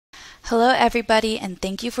Hello everybody, and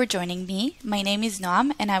thank you for joining me. My name is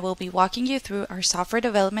Noam and I will be walking you through our software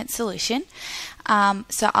development solution.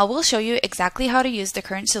 So I will show you exactly how to use the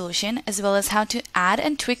current solution as well as how to add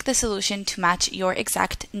and tweak the solution to match your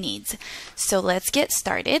exact needs. So let's get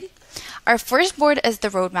started. Our first board is the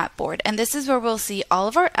roadmap board, and this is where we'll see all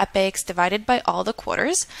of our epics divided by all the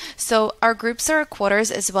quarters. So our groups are quarters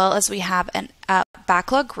as well as we have a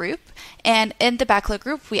backlog group, and in the backlog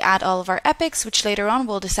group we add all of our epics, which later on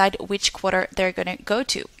we'll decide which quarter they're going to go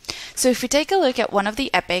to. So if we take a look at one of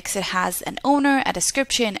the epics, it has an owner, a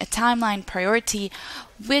description, a timeline, priority,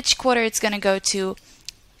 which quarter it's going to go to,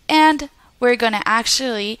 and we're going to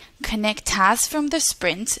actually connect tasks from the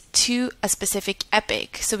sprint to a specific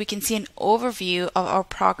epic so we can see an overview of our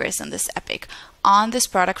progress on this epic on this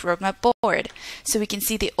product roadmap board. So we can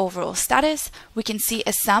see the overall status, we can see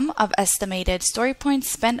a sum of estimated story points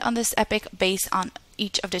spent on this epic based on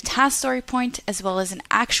each of the task story point, as well as an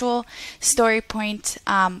actual story point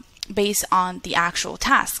based on the actual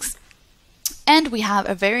tasks. And we have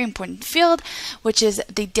a very important field, which is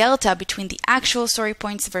the delta between the actual story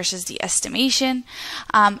points versus the estimation.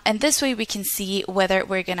 And this way we can see whether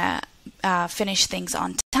we're going to finish things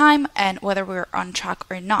on time and whether we're on track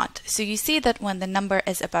or not. So you see that when the number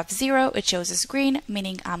is above 0, it shows as green,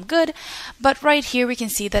 meaning I'm good. But right here we can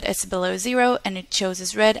see that it's below 0 and it shows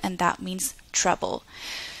as red, and that means trouble.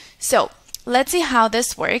 So let's see how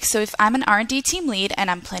this works. So if I'm an R&D team lead and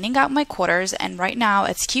I'm planning out my quarters, and right now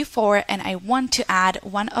it's Q4 and I want to add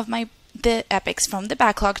one of the epics from the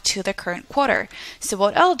backlog to the current quarter. So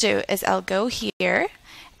what I'll do is I'll go here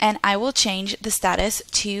and I will change the status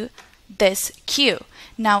to this queue.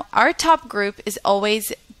 Now our top group is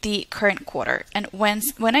always the current quarter, and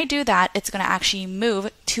when I do that, it's going to actually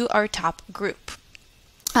move to our top group.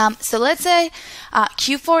 So let's say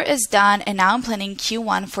Q4 is done and now I'm planning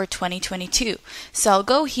Q1 for 2022. So I'll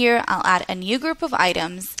go here, I'll add a new group of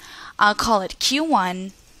items, I'll call it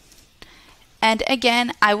Q1, and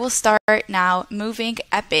again I will start now moving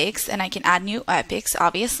epics, and I can add new epics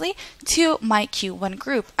obviously to my Q1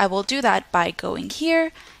 group. I will do that by going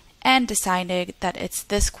here and deciding that it's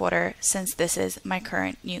this quarter. Since this is my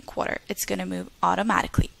current new quarter, it's going to move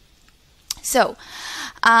automatically. So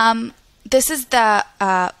this is the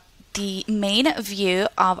main view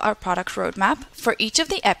of our product roadmap. For each of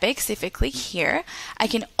the epics, if I click here, I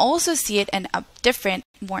can also see it in a different,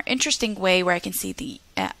 more interesting way where I can see the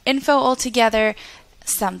info all together,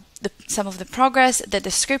 some of the progress, the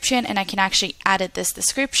description, and I can actually edit this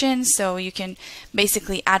description. So you can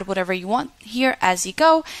basically add whatever you want here as you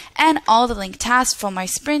go, and all the linked tasks from my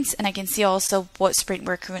sprints, and I can see also what sprint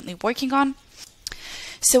we're currently working on.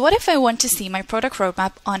 So what if I want to see my product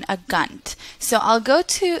roadmap on a Gantt? So I'll go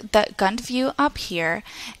to the Gantt view up here,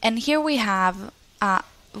 and here we have a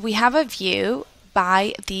view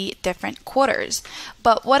by the different quarters.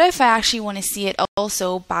 But what if I actually want to see it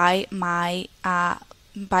also by my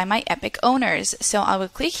epic owners? So I will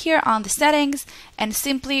click here on the settings and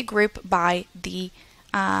simply group by the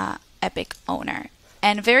epic owner,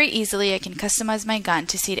 and very easily I can customize my Gantt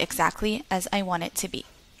to see it exactly as I want it to be.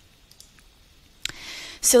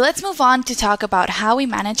 So let's move on to talk about how we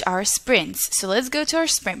manage our sprints. So let's go to our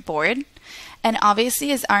sprint board. And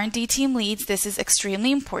obviously as R&D team leads, this is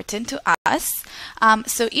extremely important to us.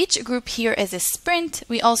 So each group here is a sprint.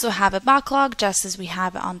 We also have a backlog, just as we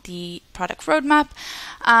have on the product roadmap.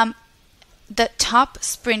 The top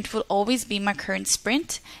sprint will always be my current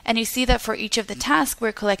sprint. And you see that for each of the tasks,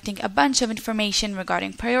 we're collecting a bunch of information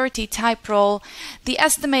regarding priority, type, role, the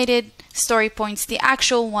estimated story points, the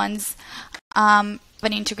actual ones,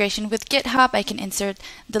 an integration with GitHub. I can insert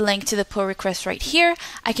the link to the pull request right here.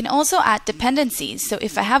 I can also add dependencies. So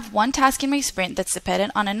if I have one task in my sprint that's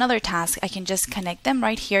dependent on another task, I can just connect them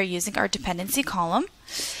right here using our dependency column.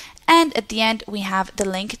 And at the end, we have the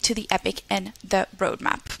link to the epic and the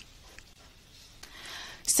roadmap.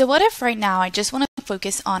 So what if right now I just want to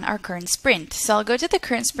focus on our current sprint? So I'll go to the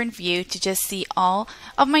current sprint view to just see all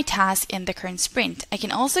of my tasks in the current sprint. I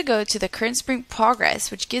can also go to the current sprint progress,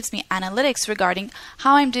 which gives me analytics regarding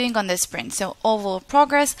how I'm doing on this sprint. So overall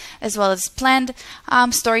progress, as well as planned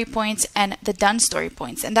story points and the done story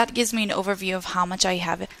points. And that gives me an overview of how much I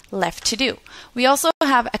have left to do. We also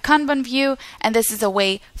have a Kanban view, and this is a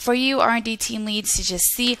way for you R&D team leads to just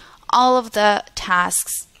see all of the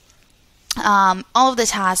tasks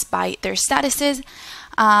by their statuses,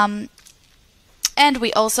 and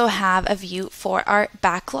we also have a view for our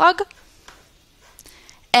backlog,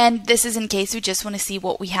 and this is in case we just want to see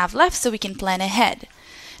what we have left so we can plan ahead.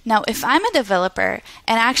 Now, if I'm a developer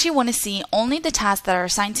and I actually want to see only the tasks that are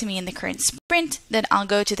assigned to me in the current sprint, then I'll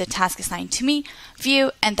go to the task assigned to me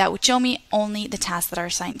view, and that would show me only the tasks that are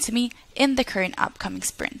assigned to me in the current upcoming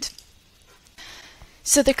sprint.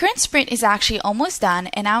 So the current sprint is actually almost done,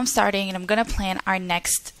 and now I'm starting and I'm going to plan our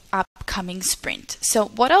next upcoming sprint. So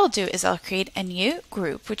what I'll do is I'll create a new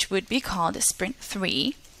group, which would be called Sprint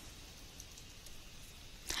 3.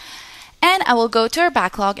 And I will go to our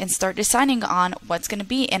backlog and start deciding on what's going to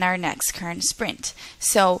be in our next current sprint.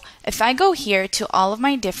 So if I go here to all of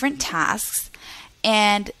my different tasks,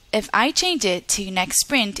 and if I change it to next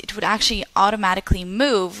sprint, it would actually automatically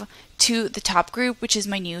move to the top group, which is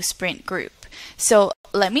my new sprint group. So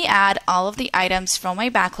let me add all of the items from my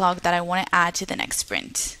backlog that I want to add to the next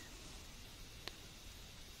sprint.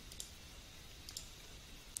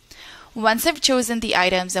 Once I've chosen the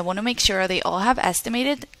items, I want to make sure they all have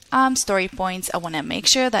estimated story points. I want to make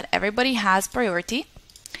sure that everybody has priority.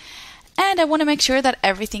 And I want to make sure that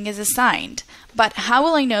everything is assigned. But how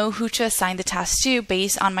will I know who to assign the task to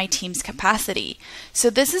based on my team's capacity? So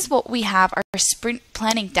this is what we have our sprint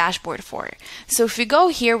planning dashboard for. So if we go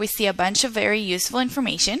here, we see a bunch of very useful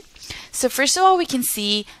information. So first of all, we can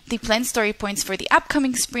see the planned story points for the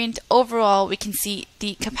upcoming sprint. Overall, we can see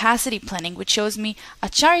the capacity planning, which shows me a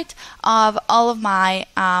chart of all of my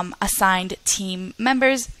assigned team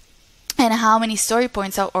members and how many story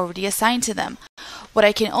points are already assigned to them. What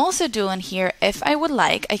I can also do in here, if I would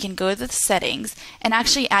like, I can go to the settings and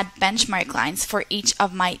actually add benchmark lines for each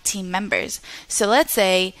of my team members. So let's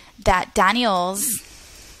say that Daniel's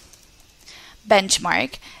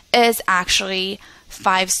benchmark is actually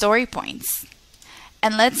 5 story points.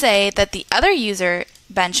 And let's say that the other user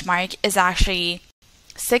benchmark is actually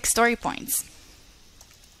 6 story points.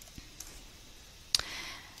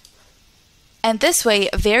 And this way,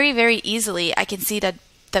 very, very easily, I can see that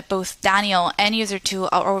both Daniel and user 2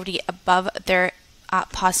 are already above their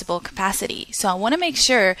possible capacity. So I want to make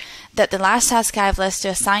sure that the last task I have left to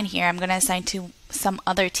assign here, I'm going to assign to some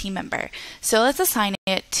other team member. So let's assign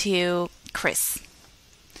it to Chris.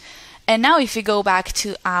 And now if we go back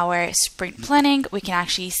to our sprint planning, we can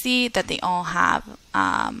actually see that they all have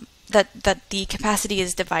that the capacity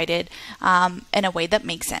is divided in a way that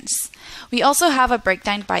makes sense. We also have a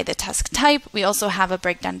breakdown by the task type. We also have a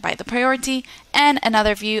breakdown by the priority and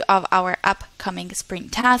another view of our upcoming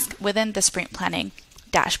sprint task within the sprint planning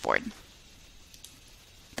dashboard.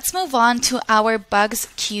 Let's move on to our bugs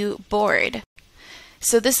queue board.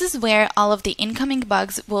 So this is where all of the incoming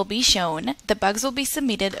bugs will be shown. The bugs will be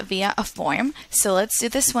submitted via a form. So let's do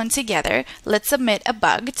this one together. Let's submit a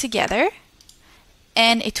bug together.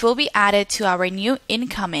 And it will be added to our new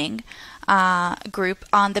incoming group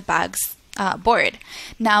on the bugs board.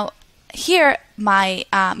 Now, here, me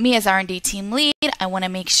as R&D team lead, I want to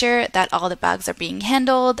make sure that all the bugs are being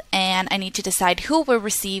handled, and I need to decide who will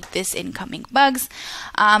receive this incoming bugs.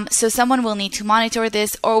 So someone will need to monitor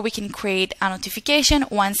this, or we can create a notification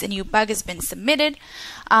once a new bug has been submitted.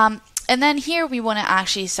 And then here we want to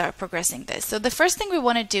actually start progressing this. So the first thing we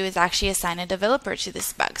want to do is actually assign a developer to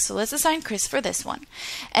this bug. So let's assign Chris for this one.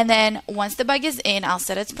 And then once the bug is in, I'll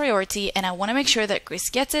set its priority, and I want to make sure that Chris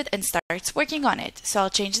gets it and starts working on it. So I'll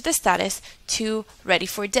change the status to ready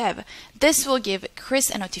for dev. This will give Chris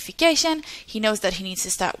a notification. He knows that he needs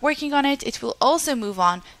to start working on it. It will also move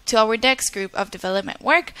on to our next group of development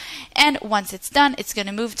work. And once it's done, it's going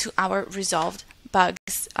to move to our resolved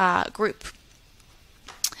bugs group.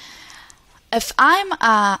 If I'm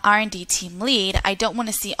a R&D team lead, I don't want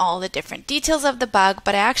to see all the different details of the bug,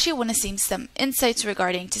 but I actually want to see some insights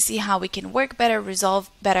regarding to see how we can work better,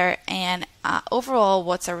 resolve better, and overall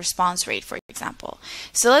what's our response rate, for example.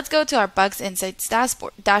 So let's go to our bugs insights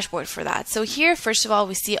dashboard for that. So here, first of all,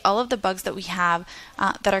 we see all of the bugs that we have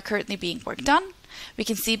that are currently being worked on. We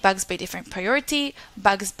can see bugs by different priority,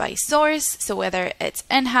 bugs by source, so whether it's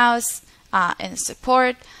in-house, in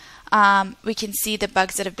support. We can see the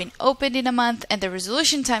bugs that have been opened in a month and the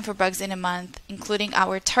resolution time for bugs in a month, including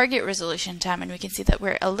our target resolution time, and we can see that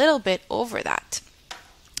we're a little bit over that.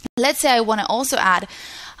 Let's say I want to also add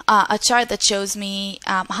a chart that shows me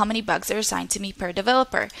how many bugs are assigned to me per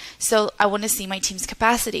developer. So I want to see my team's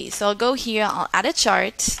capacity. So I'll go here, I'll add a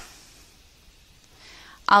chart.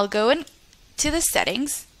 I'll go into the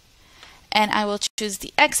settings, and I will choose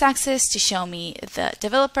the x-axis to show me the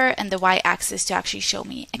developer and the y-axis to actually show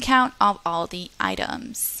me a count of all the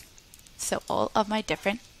items. So all of my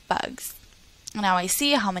different bugs. Now I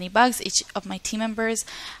see how many bugs each of my team members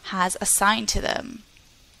has assigned to them.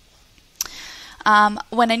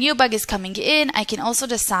 When a new bug is coming in, I can also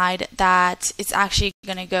decide that it's actually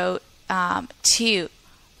going to go to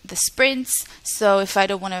the sprints. So if I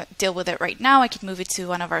don't want to deal with it right now, I can move it to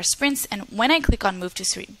one of our sprints. And when I click on move to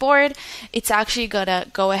sprint board, it's actually gonna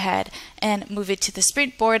go ahead and move it to the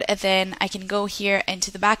sprint board. And then I can go here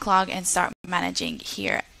into the backlog and start managing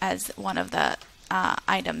here as one of the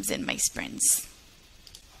items in my sprints.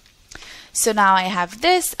 So now I have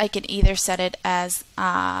this. I can either set it as,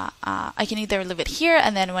 I can either leave it here,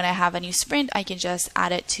 and then when I have a new sprint, I can just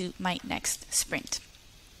add it to my next sprint.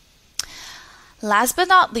 Last but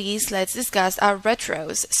not least, let's discuss our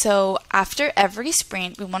retros. So after every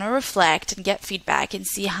sprint, we want to reflect and get feedback and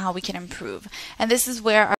see how we can improve. And this is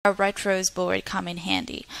where our retros board come in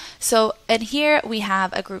handy. So in here, we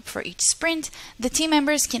have a group for each sprint. The team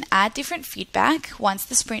members can add different feedback once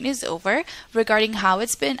the sprint is over regarding how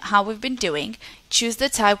we've been doing. Choose the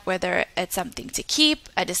type, whether it's something to keep,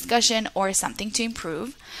 a discussion, or something to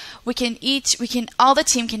improve. All the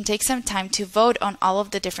team can take some time to vote on all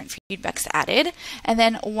of the different feedbacks added. And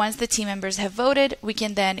then once the team members have voted, we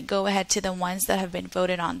can then go ahead to the ones that have been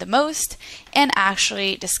voted on the most and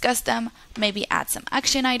actually discuss them, maybe add some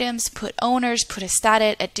action items, put owners, put a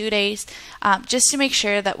status, a due date, just to make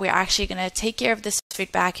sure that we're actually going to take care of this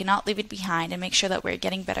feedback and not leave it behind and make sure that we're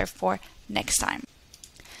getting better for next time.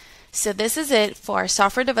 So this is it for our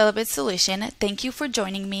software development solution. Thank you for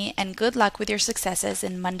joining me and good luck with your successes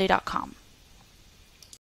in monday.com.